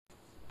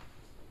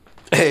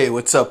Hey,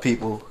 what's up,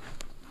 people?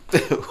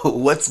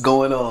 What's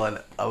going on?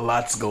 A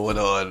lot's going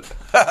on.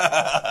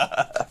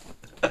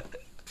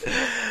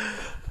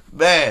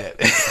 Man,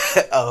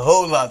 a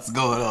whole lot's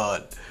going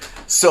on.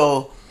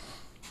 So,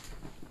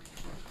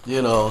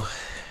 you know,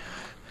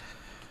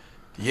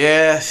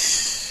 yeah,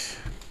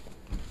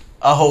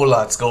 a whole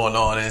lot's going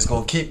on, and it's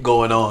going to keep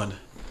going on.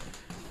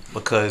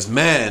 Because,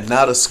 man,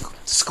 now the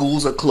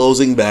schools are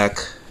closing back.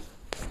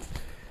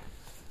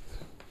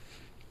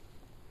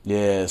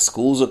 Yeah,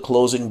 schools are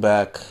closing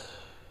back.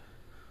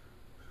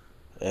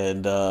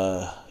 And,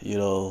 the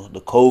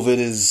COVID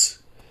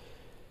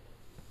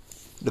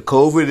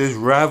is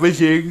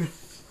ravaging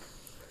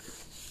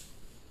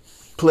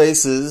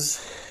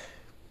places,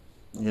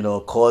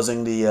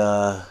 causing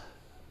the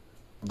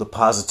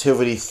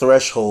positivity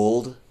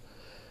threshold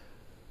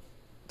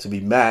to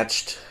be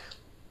matched,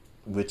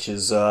 which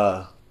is,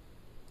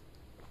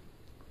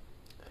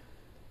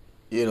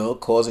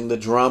 causing the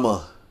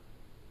drama.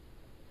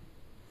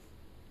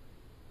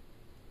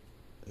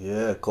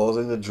 Yeah,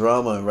 causing the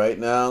drama. And right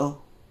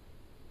now,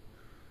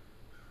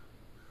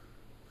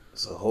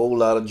 it's a whole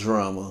lot of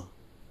drama.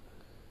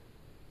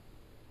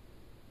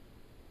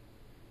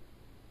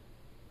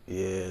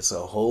 Yeah, it's a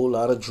whole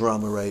lot of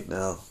drama right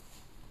now.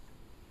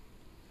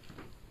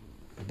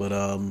 But,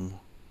 and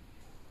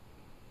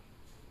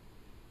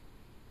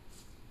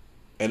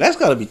that's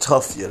gotta be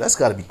tough. Yeah, that's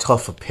gotta be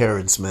tough for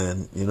parents,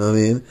 man. You know what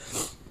I mean?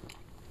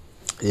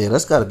 Yeah,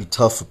 that's gotta be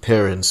tough for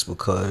parents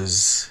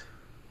because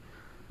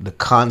the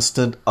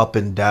constant up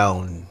and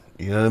down,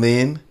 you know what I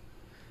mean?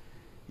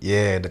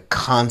 Yeah, the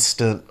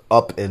constant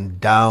up and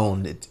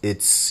down.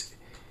 It's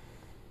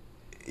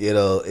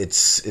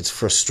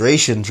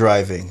frustration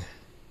driving.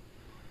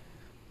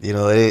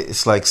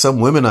 It's like some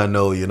women I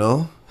know,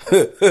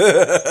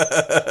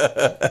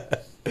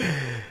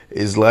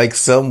 It's like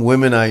some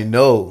women I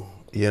know,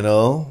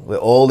 where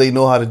all they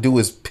know how to do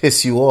is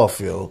piss you off,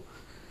 yo.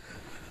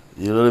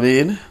 You know what I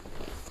mean?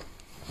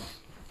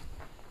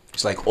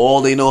 It's like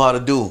all they know how to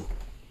do.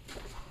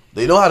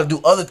 They know how to do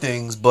other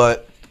things,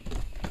 but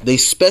they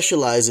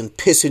specialize in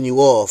pissing you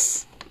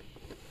off.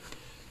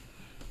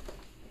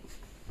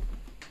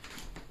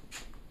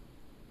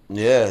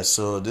 Yeah,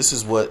 so this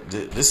is what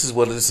this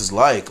is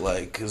like.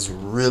 Like, it's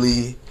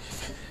really,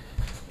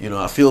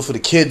 I feel for the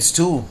kids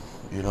too,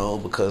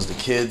 because the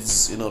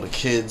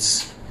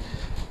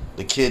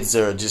kids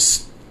are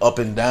just up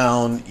and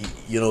down.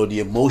 The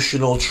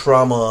emotional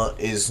trauma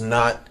is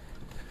not.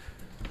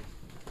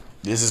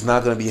 This is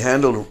not going to be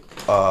handled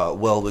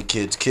well with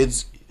kids.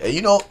 Kids,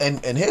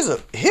 and here's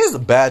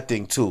the bad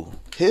thing too.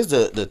 Here's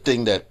the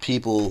thing that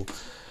people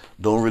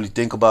don't really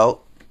think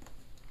about.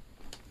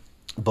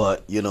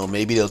 But,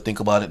 maybe they'll think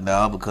about it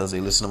now because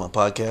they listen to my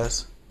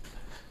podcast.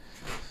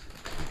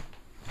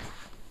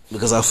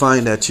 Because I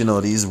find that,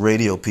 these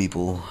radio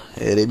people,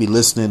 they be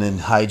listening and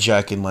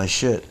hijacking my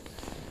shit.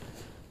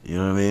 You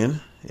know what I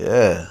mean?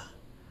 Yeah.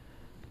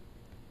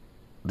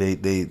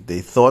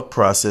 They thought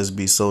process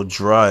be so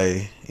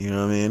dry, you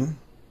know what I mean?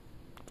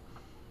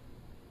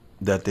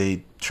 That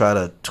they try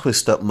to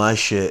twist up my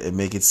shit and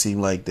make it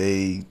seem like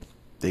they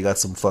got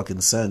some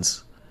fucking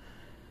sense.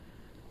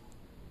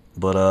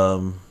 But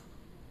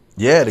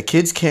yeah, the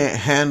kids can't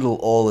handle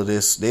all of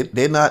this.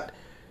 They're not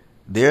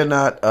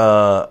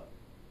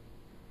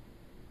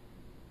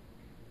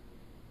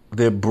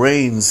their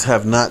brains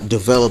have not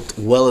developed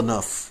well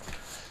enough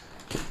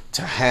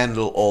to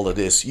handle all of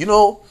this.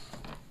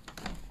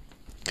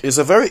 It's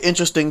a very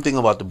interesting thing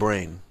about the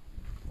brain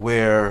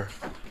where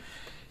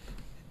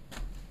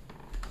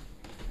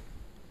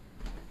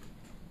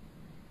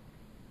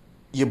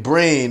your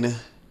brain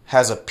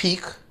has a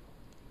peak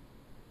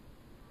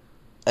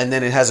and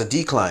then it has a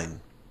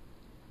decline.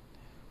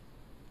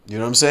 You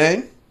know what I'm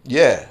saying?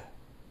 Yeah.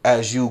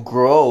 As you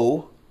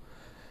grow,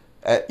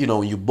 when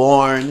you're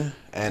born,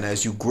 and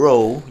as you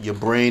grow, your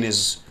brain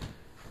is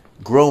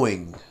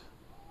growing.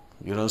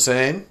 You know what I'm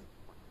saying?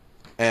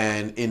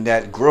 And in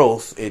that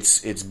growth,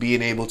 it's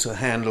being able to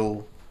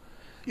handle,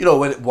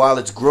 while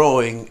it's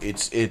growing,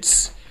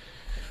 it's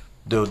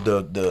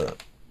the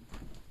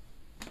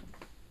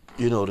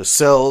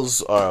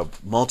cells are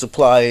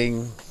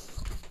multiplying,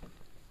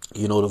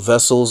 the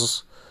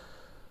vessels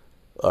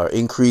are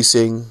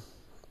increasing.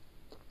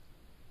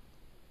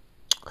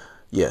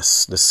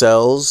 Yes, the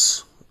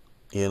cells,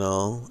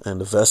 and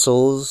the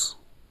vessels,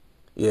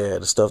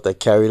 the stuff that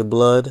carry the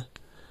blood.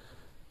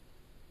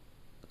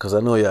 Because I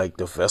know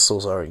the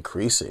vessels are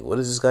increasing. What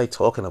is this guy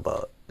talking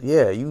about?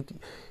 Yeah, you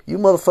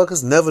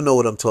motherfuckers never know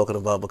what I'm talking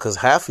about because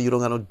half of you don't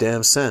got no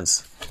damn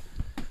sense.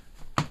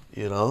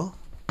 All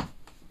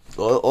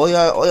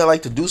y'all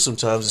like to do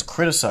sometimes is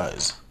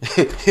criticize.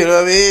 You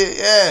know what I mean?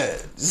 Yeah.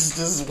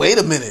 Just wait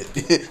a minute.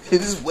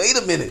 Just wait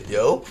a minute,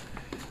 yo.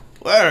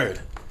 Word.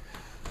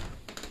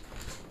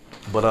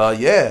 But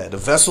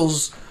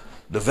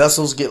the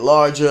vessels get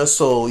larger,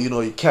 so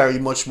you carry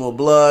much more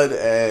blood,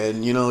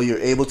 and you're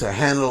able to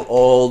handle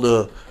all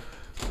the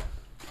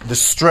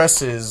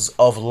stresses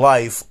of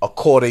life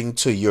according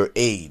to your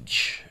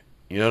age.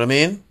 You know what I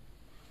mean?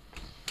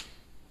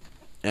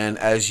 And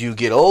as you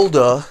get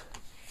older,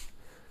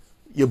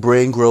 your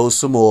brain grows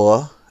some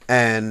more,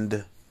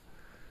 and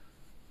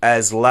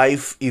as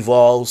life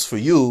evolves for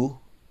you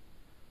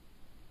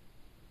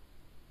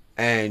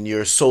and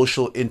your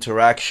social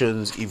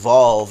interactions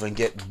evolve and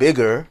get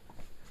bigger,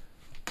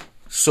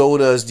 so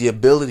does the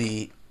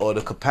ability or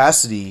the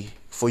capacity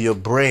for your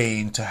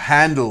brain to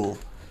handle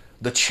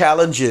the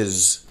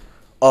challenges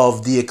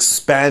of the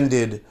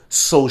expanded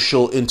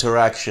social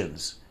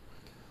interactions.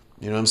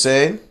 You know what I'm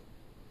saying?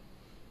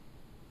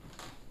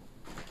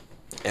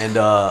 And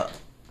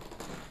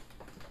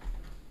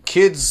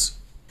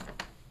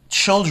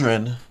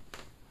children,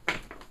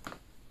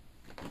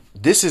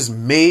 this is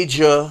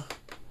major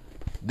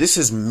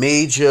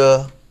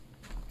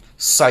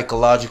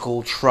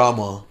psychological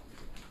trauma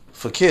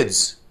for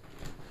kids.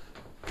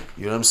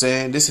 You know what I'm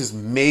saying? This is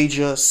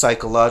major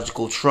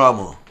psychological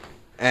trauma,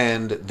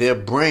 and their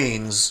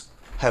brains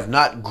have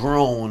not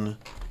grown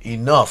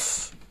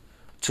enough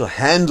to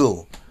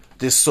handle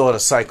this sort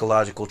of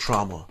psychological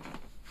trauma.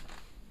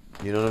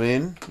 You know what I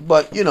mean?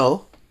 But,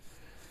 the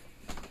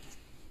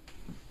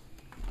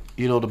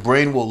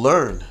brain will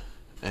learn.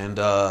 And,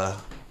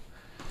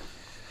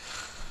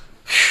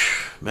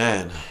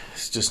 man,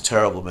 it's just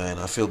terrible, man.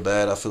 I feel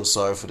bad. I feel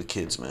sorry for the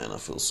kids, man. I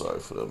feel sorry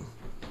for them.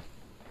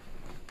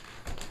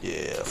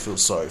 Yeah, I feel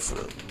sorry for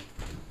them.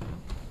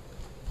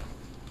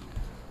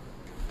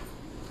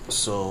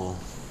 So,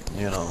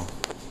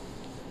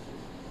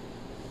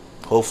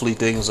 hopefully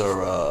things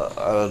are,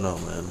 I don't know,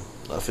 man.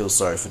 I feel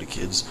sorry for the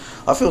kids.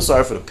 I feel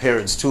sorry for the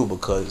parents, too,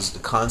 because the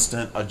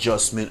constant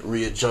adjustment,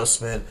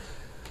 readjustment,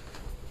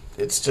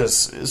 it's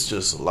just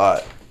a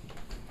lot.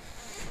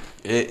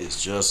 It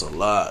is just a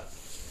lot.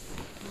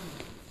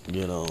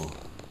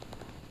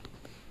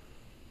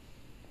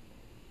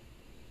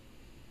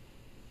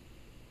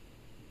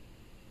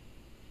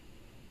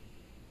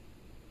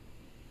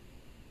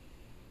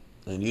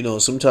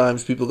 And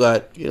sometimes people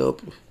got,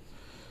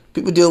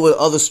 people deal with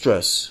other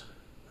stress,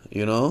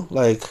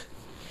 like,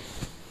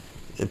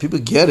 and people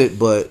get it,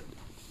 but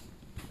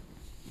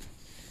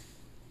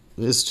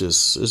it's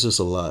just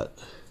a lot.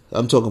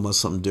 I'm talking about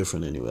something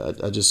different anyway.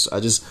 I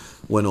just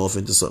went off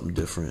into something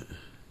different.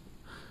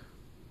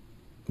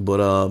 But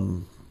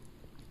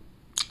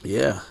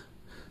yeah.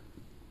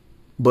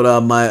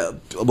 But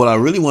what I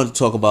really want to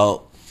talk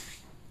about,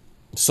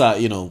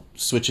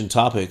 switching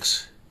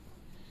topics,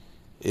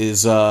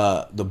 is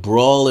the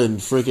brawl in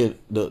freaking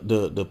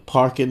the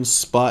parking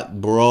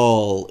spot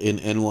brawl in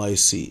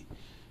NYC,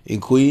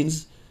 in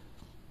Queens.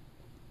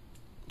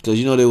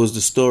 Because there was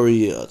the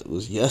story, it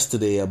was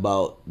yesterday,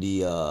 about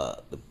the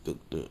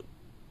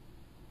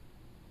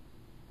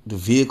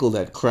vehicle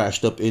that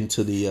crashed up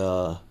into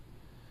the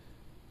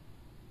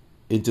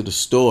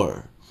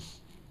store.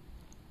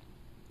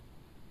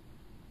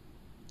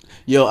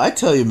 Yo, I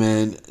tell you,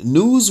 man,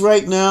 news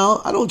right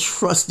now, I don't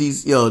trust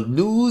these.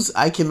 News,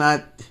 I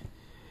cannot.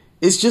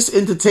 It's just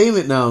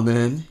entertainment now,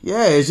 man.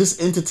 Yeah, it's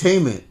just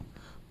entertainment.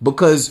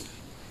 Because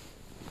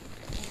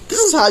this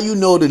is how you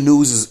know the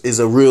news is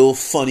a real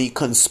funny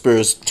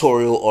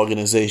conspiratorial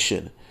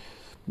organization.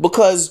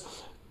 Because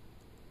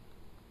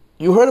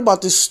you heard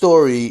about this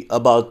story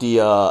about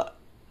the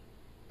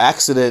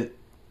accident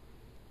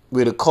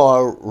where the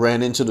car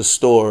ran into the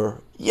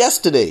store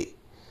yesterday.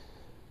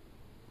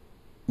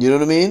 You know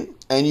what I mean?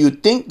 And you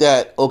think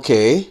that,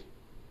 okay,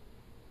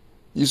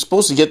 you're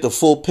supposed to get the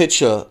full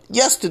picture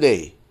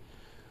yesterday.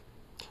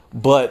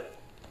 But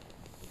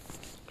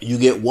you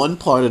get one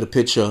part of the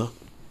picture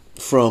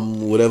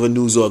from whatever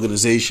news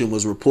organization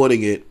was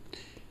reporting it,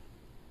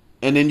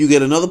 and then you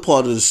get another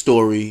part of the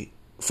story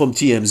from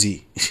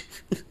TMZ.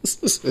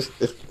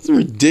 It's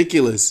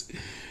ridiculous.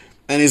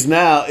 And it's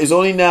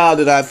only now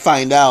that I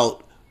find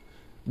out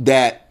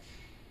that,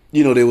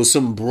 there was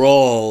some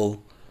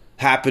brawl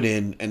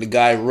happening and the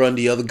guy run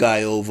the other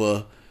guy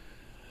over.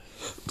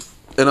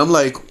 And I'm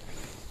like,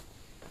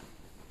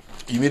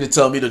 you mean to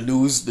tell me the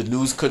news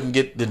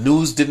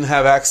didn't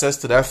have access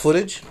to that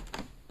footage?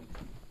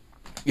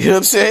 You know what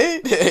I'm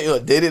saying? They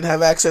didn't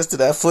have access to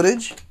that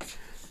footage.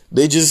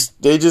 They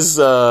just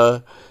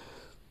decided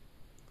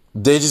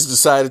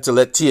to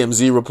let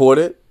TMZ report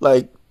it.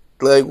 Like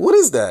what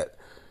is that?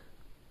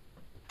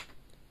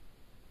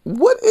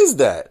 What is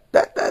that?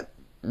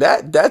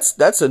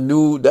 That's a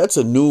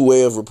new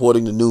way of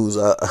reporting the news.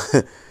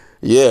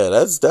 Yeah,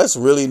 that's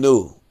really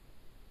new.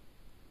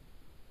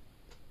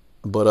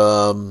 But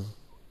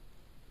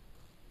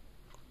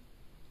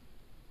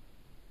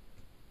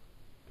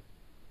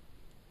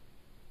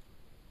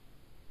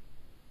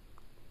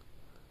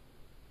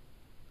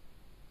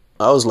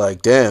I was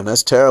like, damn,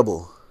 that's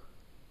terrible.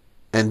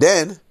 And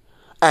then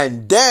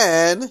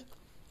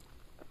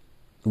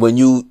when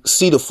you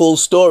see the full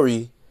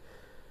story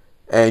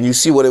and you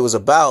see what it was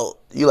about,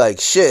 you like,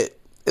 shit,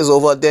 it's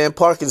over a damn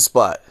parking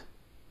spot.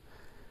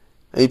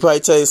 And you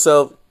probably tell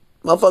yourself,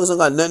 motherfuckers don't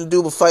got nothing to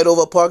do but fight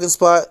over a parking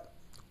spot.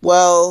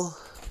 Well,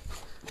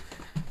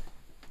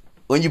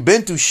 when you've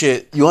been through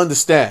shit, you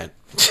understand.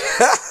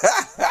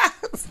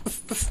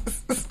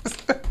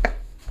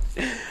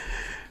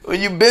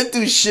 When you've been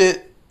through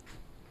shit,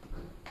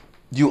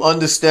 you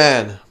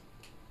understand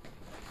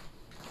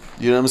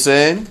You know what I'm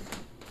saying?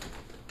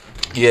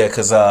 Yeah,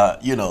 because,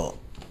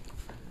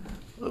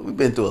 we've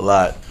been through a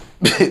lot.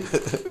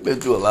 We've been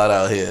through a lot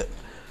out here.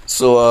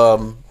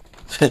 So,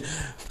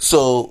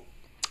 so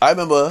I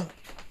remember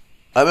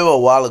a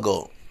while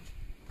ago.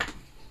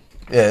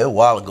 Yeah, a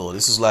while ago.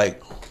 This is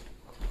like,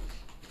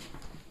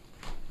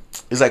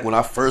 it's like when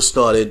I first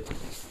started.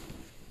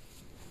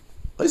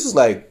 This is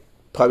like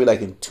probably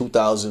like in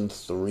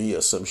 2003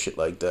 or some shit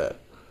like that.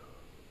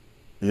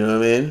 You know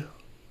what I mean?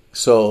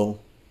 So,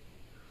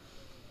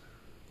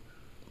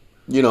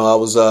 I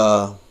was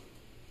a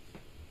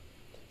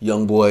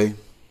young boy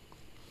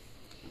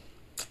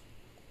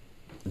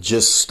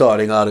just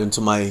starting out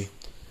into my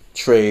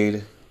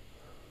trade.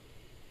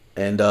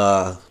 And,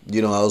 I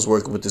was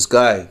working with this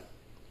guy.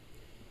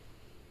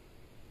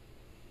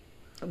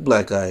 A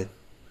black guy.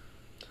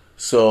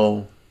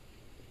 So,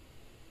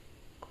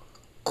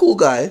 cool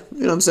guy. You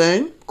know what I'm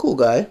saying? Cool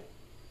guy.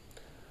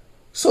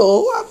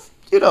 So, I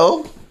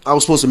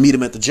was supposed to meet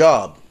him at the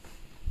job.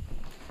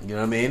 You know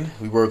what I mean?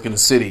 We work in the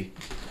city.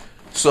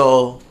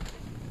 So,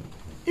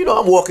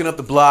 I'm walking up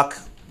the block.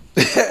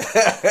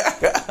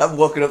 I'm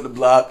walking up the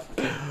block.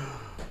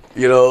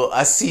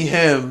 I see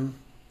him.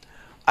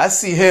 I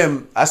see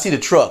the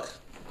truck,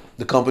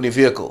 the company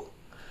vehicle.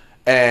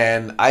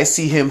 And I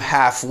see him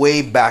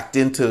halfway backed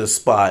into the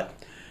spot.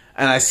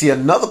 And I see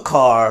another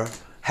car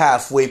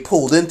halfway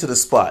pulled into the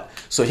spot.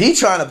 So he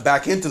trying to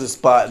back into the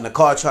spot and the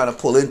car trying to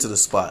pull into the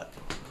spot.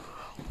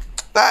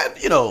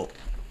 The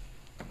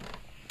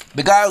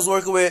guy I was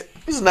working with,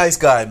 he's a nice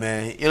guy,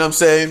 man. You know what I'm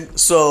saying?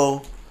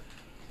 So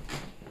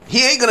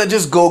he ain't gonna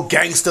just go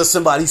gangster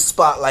somebody's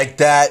spot like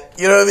that.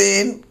 You know what I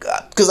mean?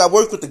 Because I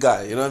work with the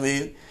guy. You know what I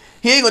mean?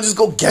 He ain't gonna just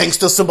go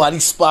gangster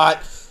somebody's spot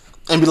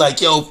and be like,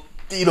 yo,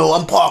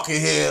 I'm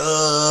parking here.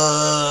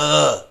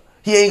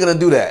 He ain't gonna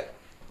do that.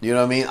 You know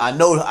what I mean? I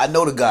know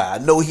the guy. I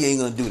know he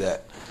ain't gonna do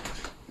that.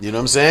 You know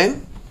what I'm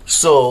saying?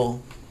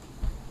 So,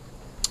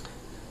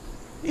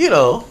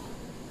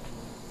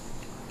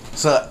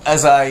 so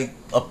as I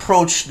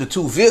approach the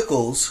two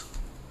vehicles,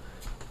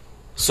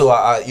 so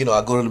I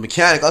go to the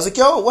mechanic. I was like,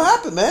 yo, what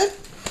happened, man?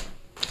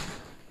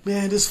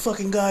 Man, this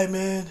fucking guy,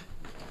 man.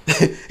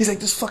 He's like,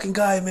 this fucking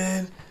guy,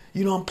 man.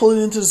 I'm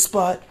pulling into the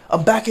spot.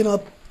 I'm backing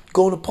up,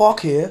 going to park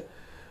here.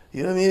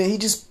 You know what I mean? And he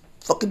just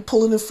fucking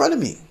pulling in front of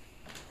me.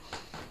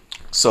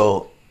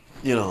 So,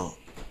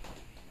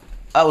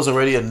 I was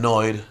already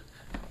annoyed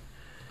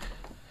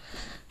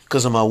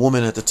because of my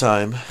woman at the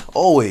time.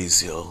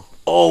 Always.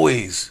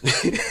 Always.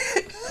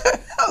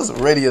 I was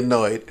already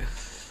annoyed.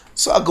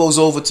 So I goes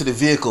over to the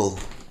vehicle.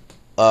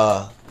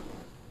 I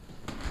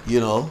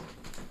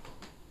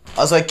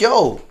was like,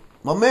 yo,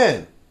 my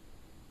man.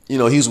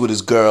 He's with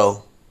his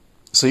girl.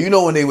 So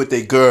when they with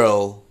their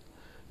girl,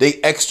 they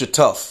extra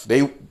tough.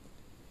 They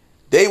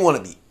want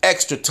to be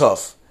extra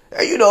tough.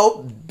 And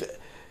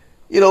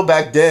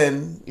back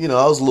then, I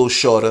was a little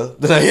shorter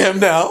than I am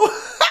now.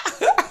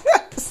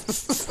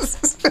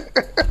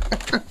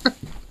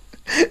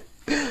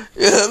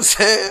 You know what I'm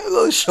saying? A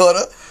little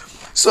shorter.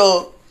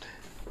 So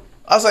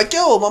I was like,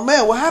 yo, my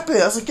man, what happened?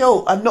 I was like,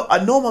 yo, I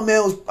know my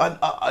man was,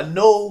 I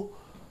know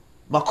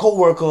my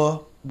coworker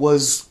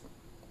was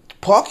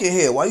parking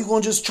here. Why you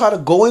gonna just try to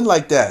go in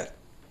like that?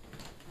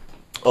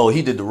 Oh,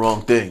 he did the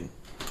wrong thing.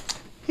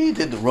 He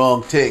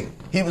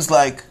was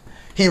like,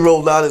 he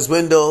rolled out his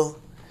window.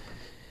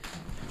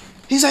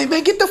 He's like,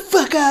 man, get the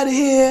fuck out of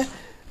here.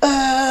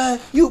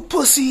 You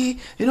pussy.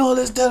 And all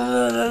this da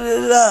da da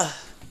da da.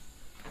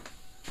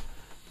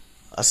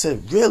 I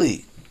said,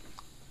 really?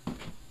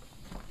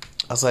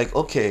 I was like,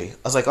 okay. I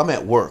was like, I'm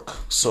at work,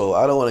 so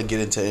I don't want to get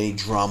into any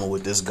drama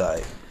with this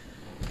guy.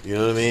 You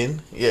know what I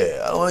mean?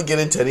 Yeah, I don't want to get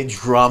into any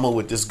drama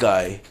with this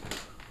guy.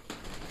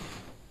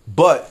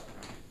 But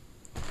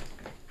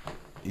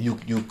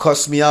you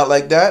cuss me out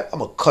like that, I'm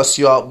going to cuss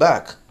you out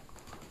back.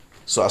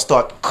 So I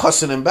start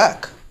cussing him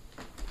back.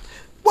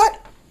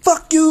 What?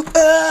 Fuck you.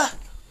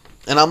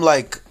 And I'm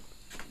like,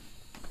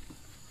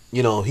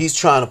 he's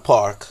trying to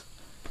park.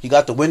 He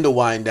got the window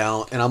wind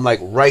down, and I'm like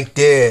right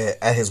there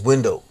at his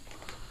window.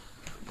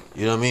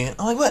 You know what I mean?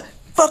 I'm like, what?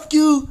 Fuck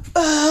you.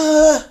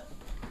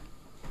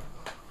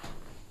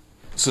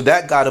 So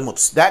that got him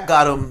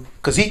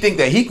because he think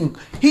that he can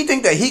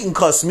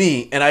cuss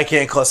me and I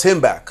can't cuss him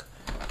back.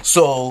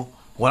 So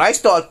when I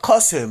start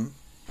cuss him,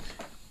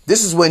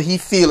 this is when he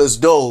feel as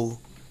though,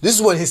 this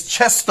is when his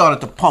chest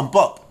started to pump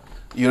up.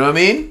 You know what I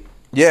mean?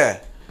 Yeah.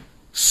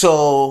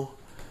 So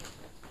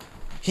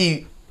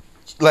he,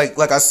 like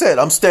I said,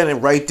 I'm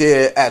standing right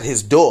there at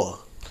his door.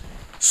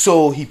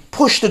 So he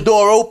pushed the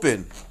door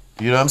open.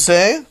 You know what I'm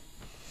saying?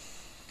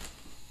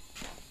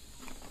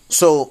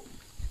 So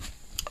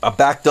I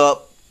backed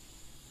up,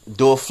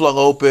 door flung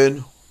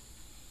open.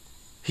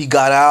 He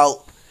got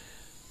out.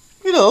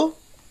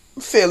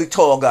 Fairly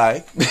tall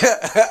guy.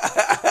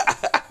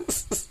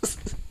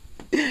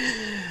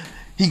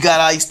 He got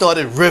out, he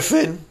started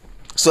riffing.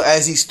 So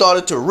as he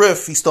started to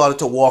riff, he started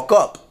to walk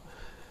up.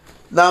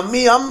 Now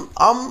me, I'm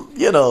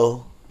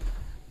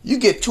you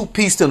get you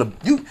get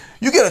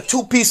a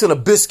 2-piece and a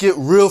biscuit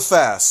real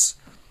fast.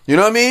 You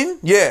know what I mean?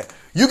 Yeah.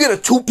 You get a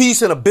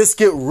 2-piece and a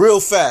biscuit real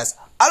fast.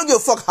 I don't give a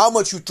fuck how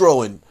much you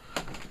throwing.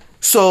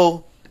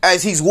 So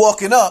as he's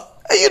walking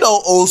up, and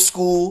old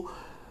school,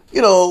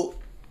 we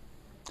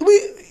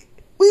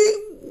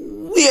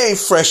ain't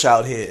fresh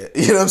out here.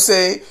 You know what I'm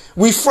saying?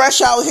 We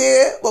fresh out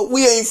here, but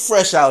we ain't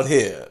fresh out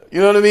here. You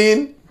know what I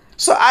mean?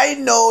 So I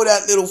know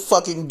that little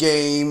fucking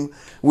game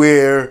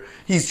where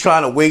he's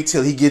trying to wait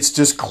till he gets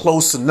just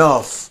close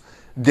enough.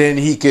 Then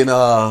he can,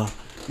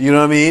 you know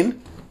what I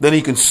mean? Then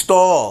he can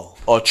stall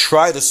or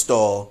try to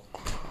stall.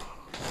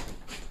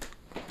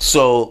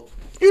 So,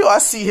 I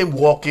see him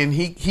walking.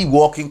 He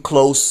walking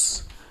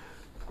close.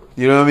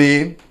 You know what I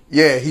mean?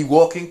 Yeah, he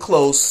walking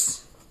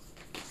close.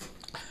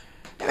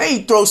 And then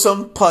he throw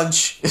some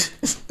punch.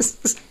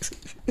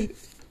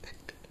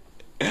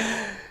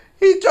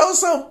 He throw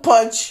some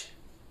punch.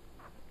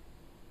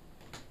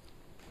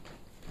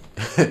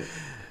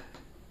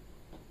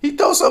 He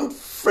throw some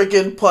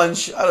freaking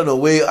punch. I don't know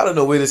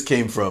where this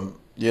came from,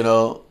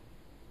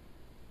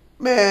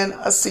 Man,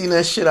 I seen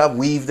that shit. I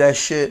weaved that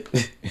shit.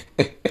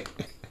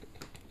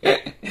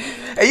 And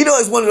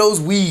it's one of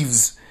those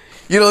weaves.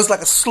 It's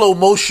like a slow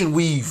motion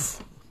weave.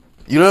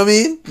 You know what I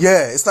mean?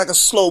 Yeah, it's like a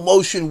slow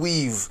motion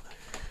weave.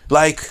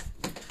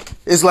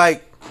 It's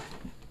like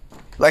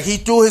he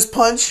threw his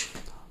punch.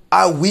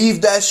 I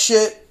weaved that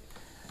shit.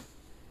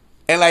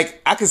 And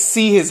I could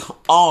see his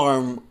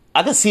arm.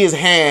 I could see his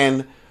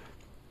hand,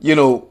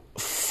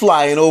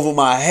 flying over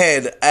my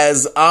head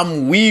as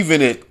I'm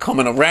weaving it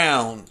coming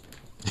around.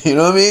 You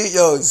know what I mean?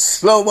 Yo, it's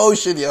slow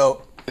motion,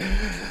 yo.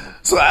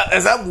 So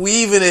as I'm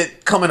weaving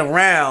it coming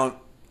around,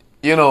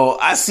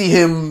 I see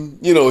him,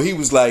 he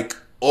was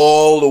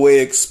all the way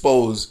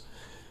exposed.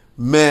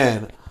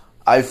 Man,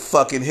 I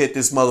fucking hit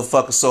this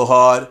motherfucker so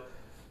hard.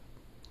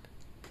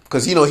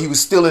 Because, he was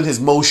still in his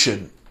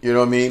motion. You know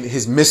what I mean?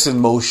 His missing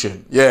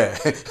motion. Yeah.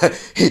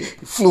 He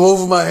flew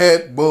over my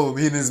head. Boom.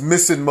 He in his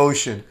missing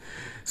motion.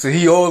 So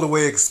he all the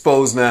way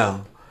exposed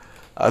now.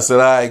 I said, all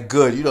right,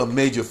 good. You done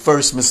made your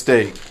first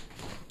mistake.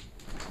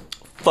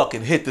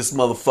 Fucking hit this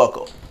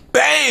motherfucker.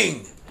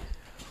 Bang!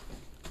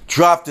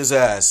 Dropped his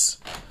ass.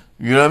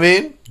 You know what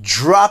I mean?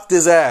 Dropped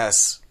his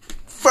ass.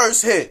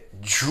 First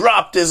hit.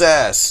 Dropped his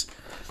ass.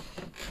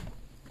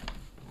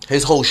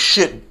 His whole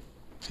shit.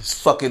 His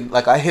fucking,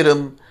 I hit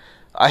him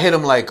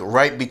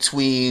right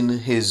between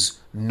his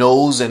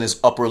nose and his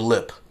upper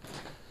lip.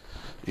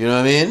 You know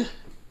what I mean?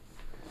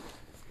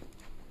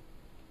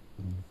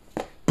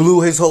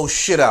 Blew his whole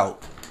shit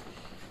out.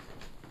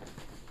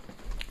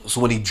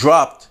 So when he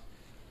dropped,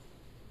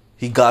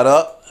 he got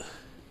up.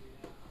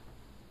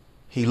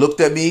 He looked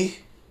at me.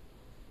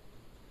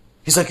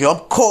 He's like, yo, I'm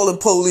calling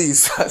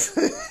police.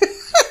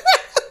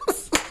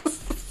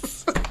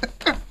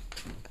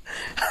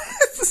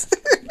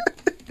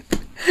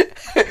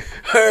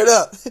 Heard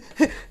up.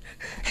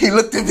 He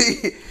looked at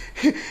me.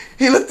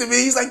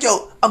 He's like,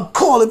 yo, I'm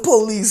calling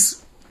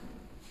police.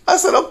 I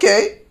said,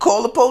 okay,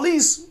 call the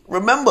police.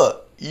 Remember,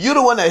 you're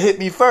the one that hit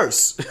me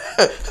first.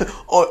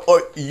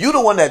 or you're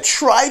the one that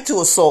tried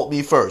to assault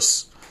me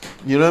first.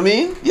 You know what I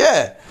mean?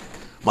 Yeah.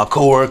 My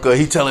coworker,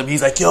 he's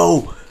like,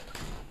 yo,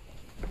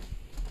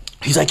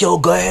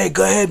 go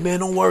ahead, man.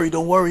 Don't worry.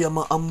 I'm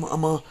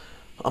a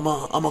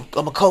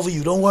cover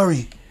you. Don't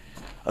worry.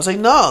 I was like,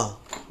 nah,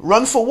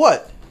 run for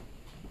what?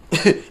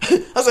 I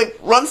was like,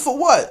 run for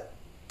what?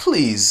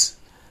 Please.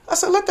 I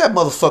said, let that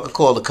motherfucker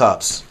call the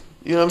cops.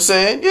 You know what I'm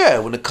saying? Yeah,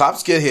 when the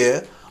cops get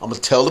here, I'm going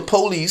to tell the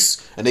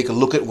police, and they can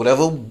look at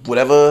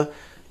whatever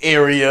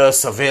area,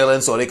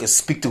 surveillance, or they can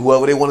speak to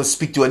whoever they want to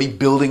speak to, any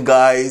building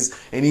guys,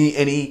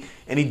 any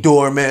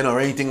doorman or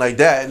anything like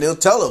that, and they'll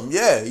tell them,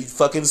 yeah, he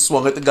fucking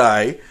swung at the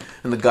guy,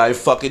 and the guy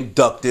fucking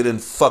ducked it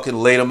and fucking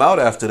laid him out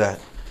after that.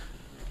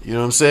 You know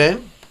what I'm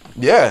saying?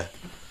 Yeah.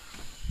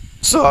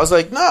 So I was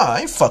like, nah,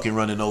 I ain't fucking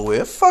running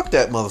nowhere. Fuck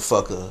that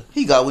motherfucker.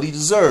 He got what he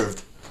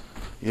deserved.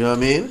 You know what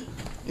I mean?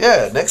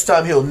 Yeah, next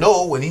time he'll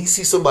know when he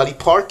sees somebody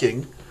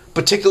parking,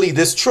 particularly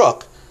this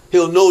truck,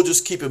 he'll know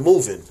just keep it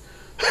moving.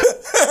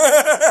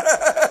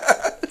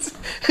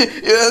 You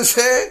know what I'm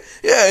saying?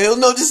 Yeah, he'll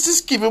know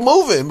just keep it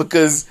moving,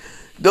 because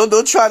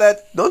don't try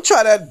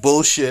that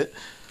bullshit.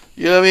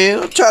 You know what I mean?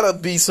 Don't try to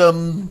be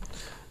some,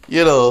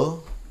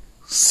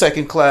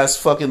 second class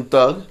fucking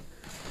thug.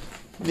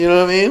 You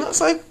know what I mean? I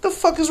was like, the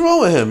fuck is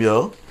wrong with him,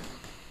 yo?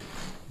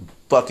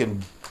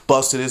 Fucking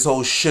busted his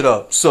whole shit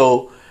up.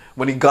 So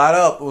when he got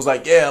up, it was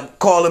like, yeah, I'm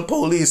calling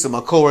police. And my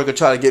coworker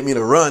tried to get me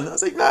to run. I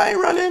was like, nah, I ain't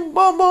running.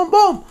 Boom, boom,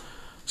 boom.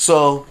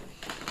 So,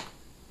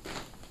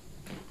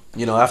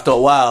 after a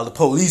while, the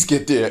police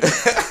get there.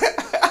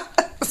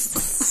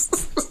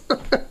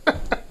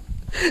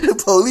 The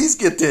police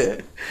get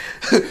there.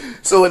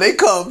 So when they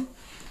come,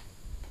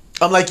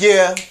 I'm like,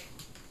 yeah,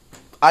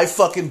 I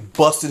fucking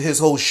busted his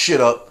whole shit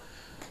up.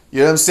 You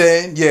know what I'm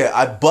saying? Yeah,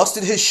 I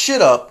busted his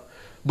shit up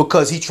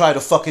because he tried to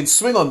fucking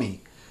swing on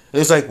me.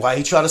 And it's like, why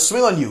he try to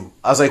swing on you?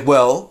 I was like,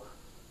 well,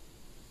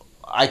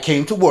 I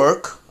came to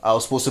work. I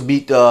was supposed to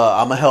meet,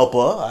 I'm a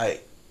helper.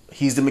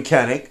 He's the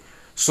mechanic.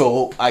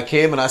 So I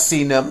came and I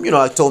seen them,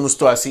 I told them the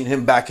story, I seen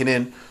him backing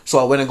in. So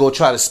I went and go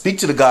try to speak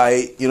to the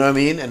guy, you know what I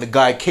mean? And the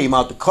guy came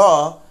out the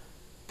car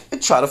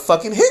and tried to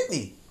fucking hit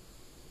me.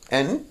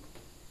 And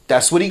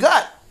that's what he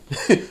got.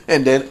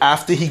 And then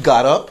after he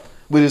got up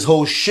with his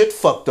whole shit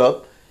fucked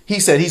up,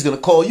 he said he's going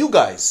to call you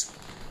guys.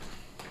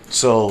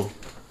 So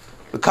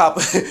the cop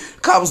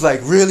was like,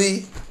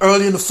 really?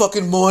 Early in the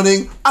fucking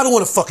morning? I don't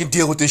want to fucking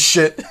deal with this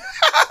shit.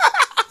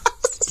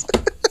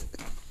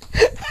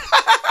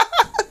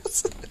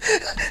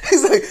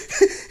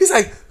 He's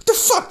like, what the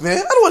fuck, man?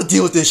 I don't want to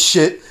deal with this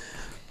shit.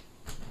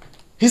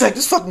 He's like,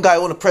 this fucking guy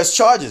want to press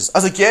charges. I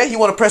was like, yeah, he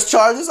want to press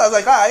charges? I was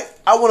like, all right,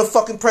 I want to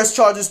fucking press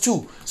charges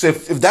too. So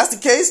if that's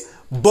the case,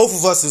 both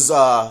of us is,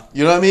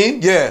 you know what I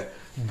mean? Yeah,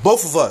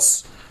 both of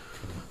us.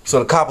 So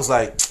the cop was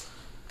like,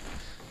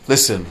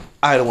 listen,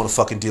 I don't want to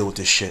fucking deal with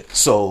this shit.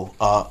 So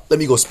let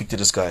me go speak to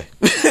this guy.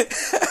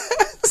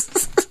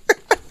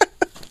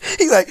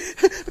 He's like,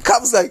 the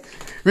cop was like,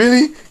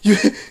 really?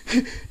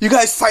 You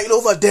guys fighting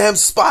over a damn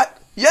spot?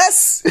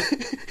 Yes.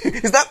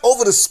 It's not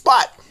over the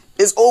spot.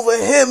 It's over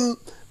him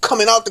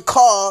coming out the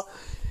car,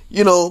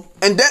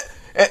 and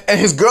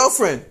his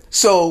girlfriend.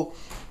 So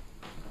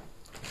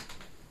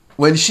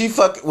when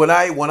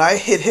I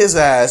hit his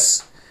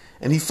ass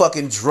and he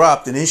fucking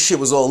dropped and his shit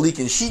was all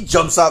leaking, she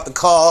jumps out the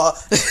car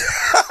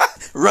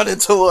running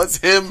towards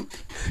him.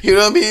 You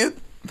know what I mean?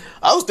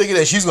 I was thinking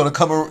that she's gonna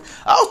come around.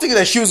 I was thinking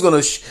that she was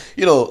gonna,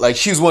 like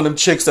she's one of them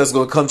chicks that's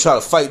gonna come try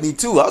to fight me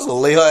too. I was gonna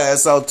lay her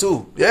ass out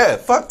too. Yeah,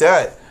 fuck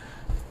that.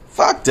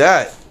 Fuck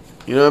that.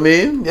 You know what I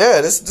mean? Yeah,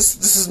 this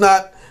is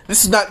not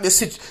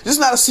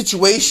a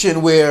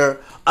situation where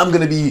I'm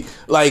gonna be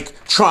like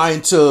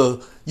trying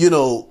to,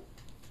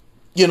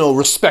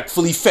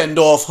 respectfully fend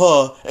off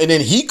her, and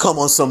then he come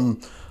on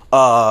some,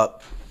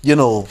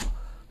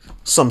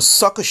 some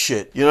sucker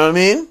shit. You know what I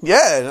mean?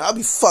 Yeah, I'll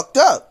be fucked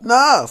up.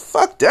 Nah,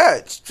 fuck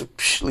that.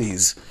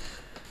 Please.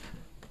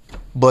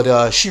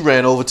 But she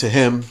ran over to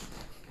him.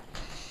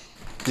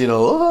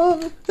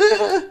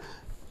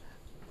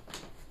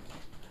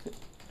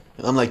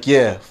 And I'm like,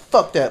 yeah,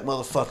 fuck that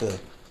motherfucker.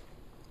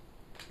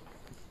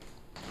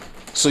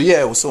 So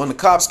yeah, so when the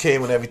cops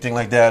came and everything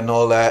like that and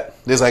all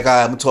that, there's like, all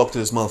right, I'm gonna talk to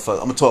this motherfucker.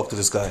 I'm gonna talk to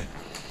this guy.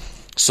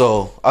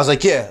 So I was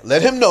like, yeah,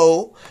 let him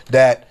know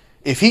that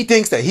if he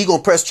thinks that he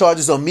gonna press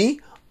charges on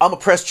me, I'm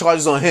gonna press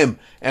charges on him,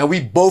 and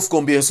we both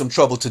gonna be in some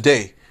trouble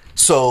today.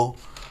 So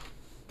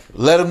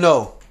let him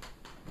know.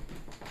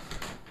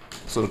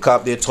 So the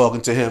cop there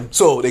talking to him.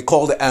 So they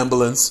call the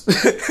ambulance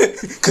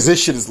because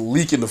this shit is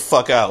leaking the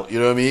fuck out. You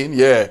know what I mean?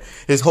 Yeah,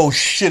 his whole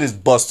shit is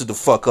busted the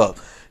fuck up.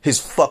 His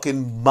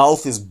fucking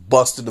mouth is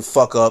busted the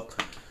fuck up.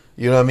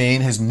 You know what I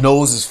mean? His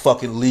nose is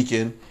fucking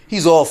leaking.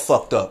 He's all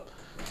fucked up.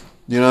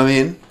 You know what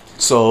I mean?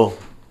 So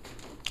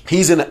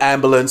he's in the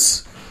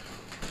ambulance.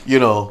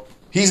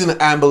 He's in the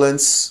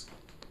ambulance.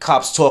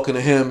 Cops talking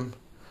to him.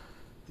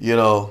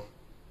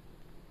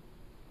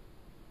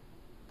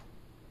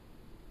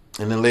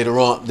 And then later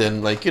on,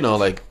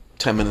 like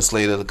 10 minutes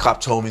later, the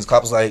cop told me, the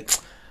cop was like,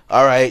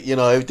 all right,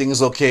 everything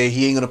is okay.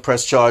 He ain't going to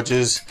press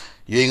charges.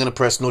 You ain't going to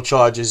press no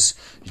charges.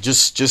 You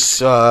just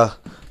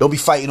don't be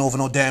fighting over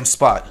no damn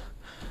spot.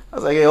 I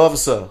was like, hey,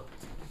 officer,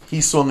 he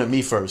swung at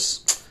me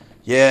first.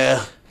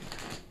 Yeah,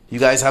 you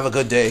guys have a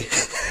good day.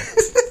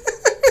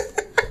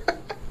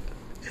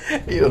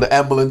 The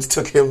ambulance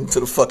took him to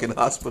the fucking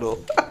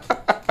hospital.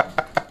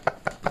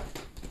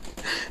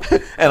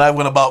 And I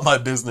went about my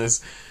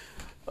business.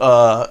 You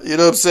know what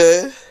I'm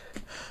saying?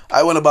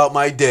 I went about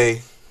my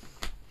day,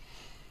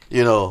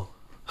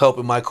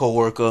 helping my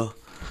coworker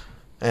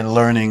and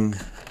learning,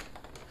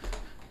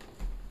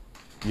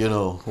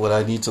 what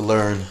I need to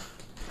learn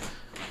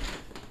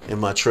in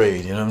my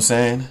trade. You know what I'm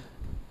saying?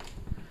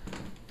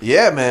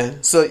 Yeah,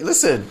 man. So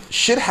listen,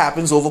 shit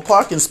happens over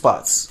parking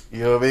spots. You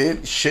know what I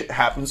mean? Shit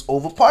happens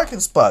over parking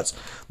spots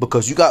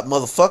because you got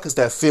motherfuckers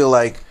that feel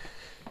like,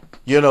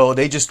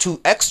 they just too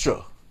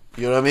extra.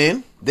 You know what I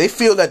mean? They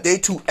feel that they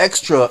too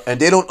extra and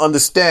they don't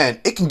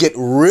understand. It can get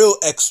real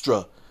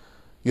extra.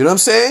 You know what I'm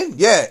saying?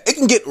 Yeah, it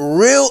can get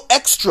real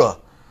extra.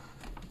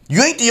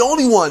 You ain't the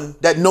only one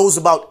that knows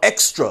about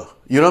extra.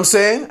 You know what I'm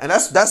saying? And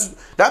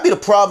that'd be the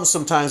problem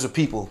sometimes with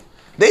people.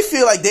 They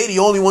feel like they the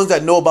only ones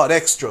that know about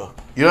extra.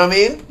 You know what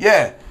I mean?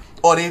 Yeah.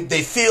 Or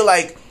they feel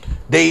like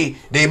they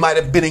might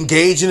have been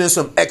engaging in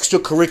some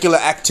extracurricular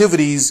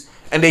activities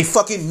and they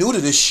fucking new to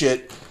this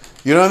shit.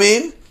 You know what I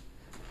mean?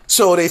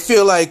 So they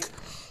feel like,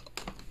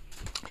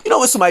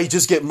 when somebody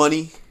just get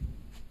money,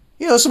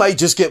 somebody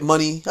just get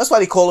money. That's why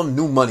they call them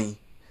new money.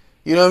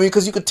 You know what I mean?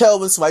 Because you could tell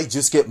when somebody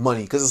just get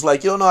money. Because it's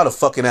like, you don't know how to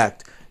fucking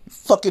act. You're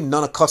fucking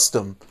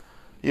non-accustomed.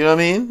 You know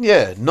what I mean?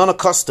 Yeah,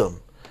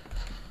 non-accustomed.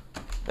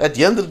 At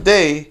the end of the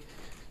day,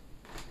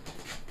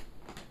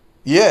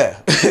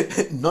 yeah,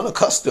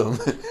 non-accustomed.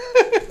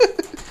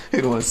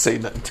 You don't want to say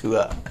nothing to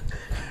that.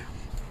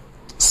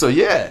 So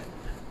yeah,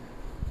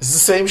 it's the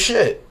same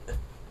shit.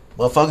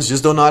 Motherfuckers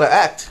just don't know how to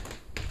act.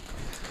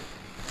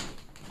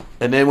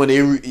 And then when they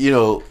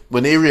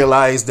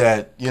realize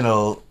that,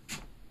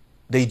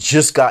 they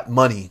just got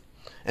money,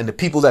 and the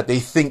people that they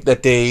think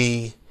that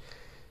they,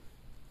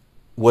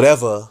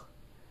 whatever,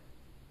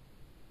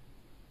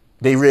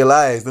 they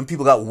realize them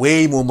people got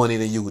way more money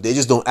than you. They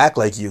just don't act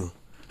like you.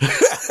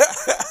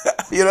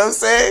 You know what I'm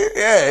saying?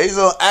 Yeah, they just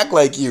don't act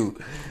like you.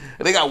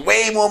 They got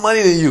way more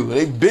money than you.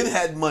 They've been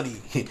had money.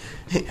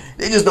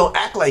 They just don't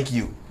act like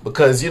you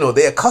because,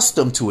 they're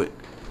accustomed to it.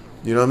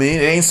 You know what I mean?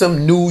 It ain't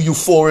some new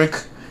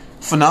euphoric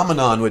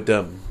phenomenon with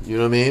them. You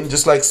know what I mean?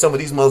 Just like some of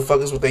these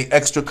motherfuckers with their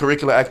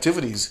extracurricular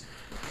activities.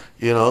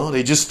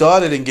 They just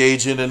started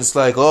engaging and it's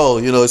like,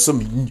 it's some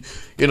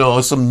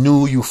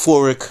new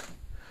euphoric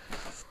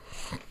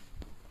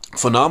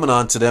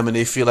phenomenon to them and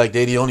they feel like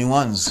they're the only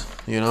ones,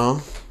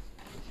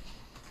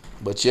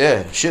 But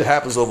yeah, shit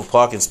happens over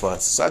parking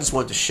spots. So I just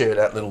wanted to share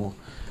that little.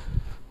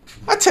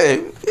 I tell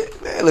you,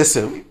 man,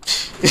 listen,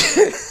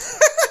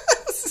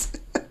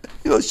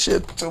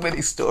 shit, too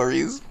many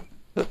stories.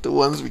 But the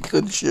ones we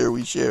couldn't share,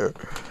 we share.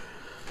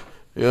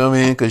 You know what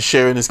I mean? Because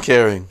sharing is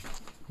caring.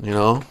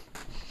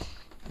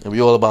 And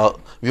we all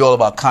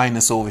about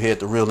kindness over here at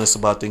the Realness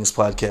About Things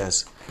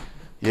podcast.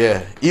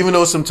 Yeah, even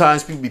though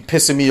sometimes people be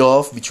pissing me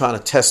off, be trying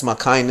to test my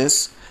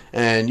kindness.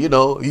 And,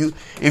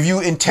 if you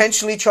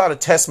intentionally try to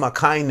test my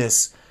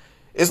kindness,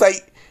 it's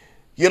like,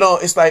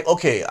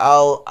 okay,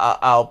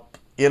 I'll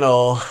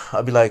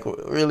be like,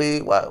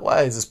 really?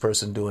 Why is this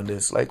person doing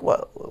this? Like,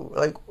 what?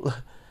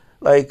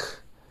 Like,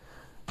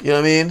 you know what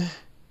I mean?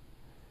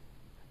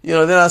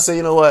 Then I say,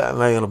 you know what? I'm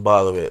not going to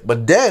bother with it.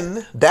 But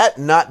then that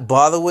not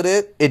bother with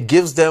it, it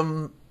gives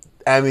them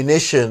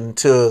ammunition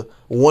to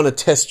want to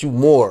test you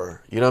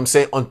more. You know what I'm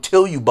saying?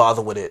 Until you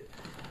bother with it.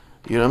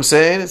 You know what I'm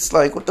saying? It's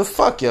like, what the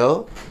fuck,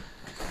 yo?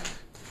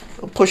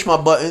 Don't push my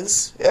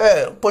buttons.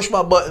 Yeah, don't push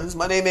my buttons.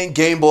 My name ain't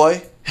Game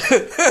Boy. You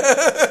know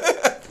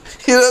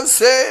what I'm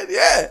saying?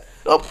 Yeah.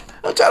 Don't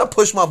try to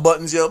push my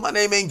buttons, yo. My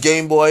name ain't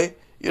Game Boy.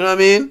 You know what I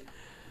mean?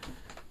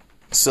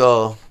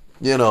 So,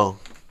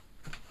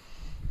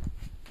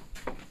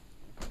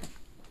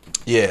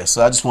 yeah,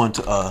 so I just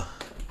wanted to,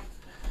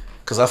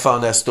 because I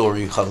found that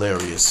story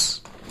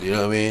hilarious. You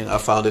know what I mean? I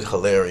found it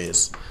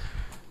hilarious.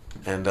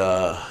 And,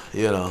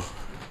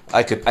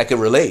 I could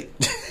relate.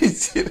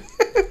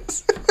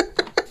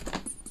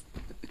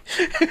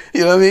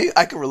 You know what I mean?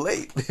 I can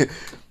relate.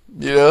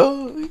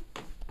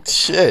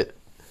 Shit.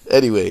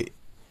 Anyway,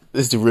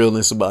 this is the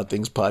Realness About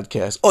Things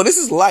podcast. Oh, this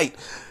is light.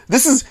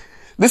 This is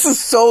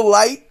so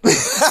light.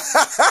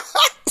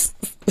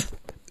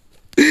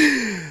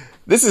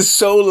 This is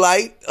so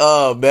light.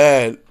 Oh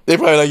man, they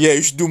probably like, yeah,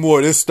 you should do more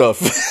of this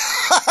stuff.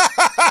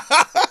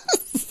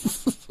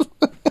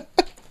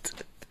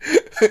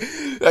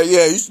 Like,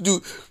 yeah, you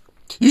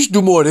should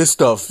do more of this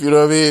stuff. You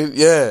know what I mean?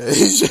 Yeah,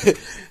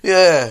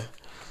 yeah.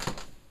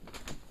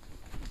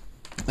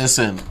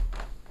 Listen,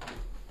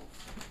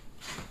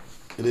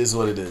 it is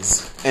what it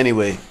is.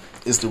 Anyway,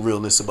 it's the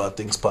Realness About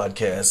Things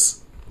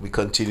podcast. We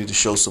continue to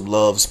show some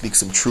love, speak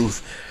some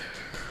truth,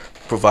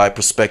 provide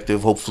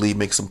perspective, hopefully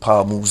make some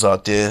power moves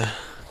out there.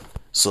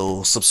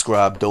 So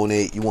subscribe,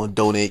 donate. You want to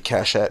donate,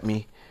 cash at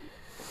me.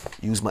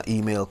 Use my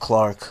email,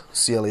 Clark,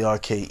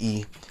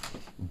 CLARKE,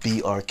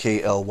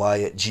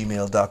 BRKLY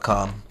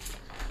 @gmail.com.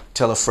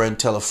 Tell a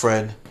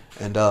friend,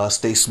 and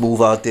stay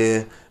smooth out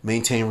there.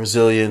 Maintain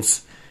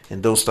resilience,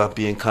 and don't stop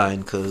being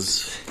kind,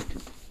 because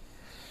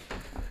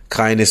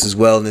kindness is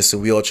wellness,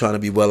 and we all trying to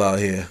be well out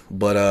here.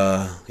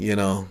 But,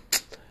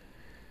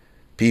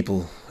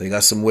 people, they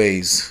got some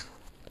ways.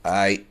 All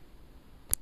right.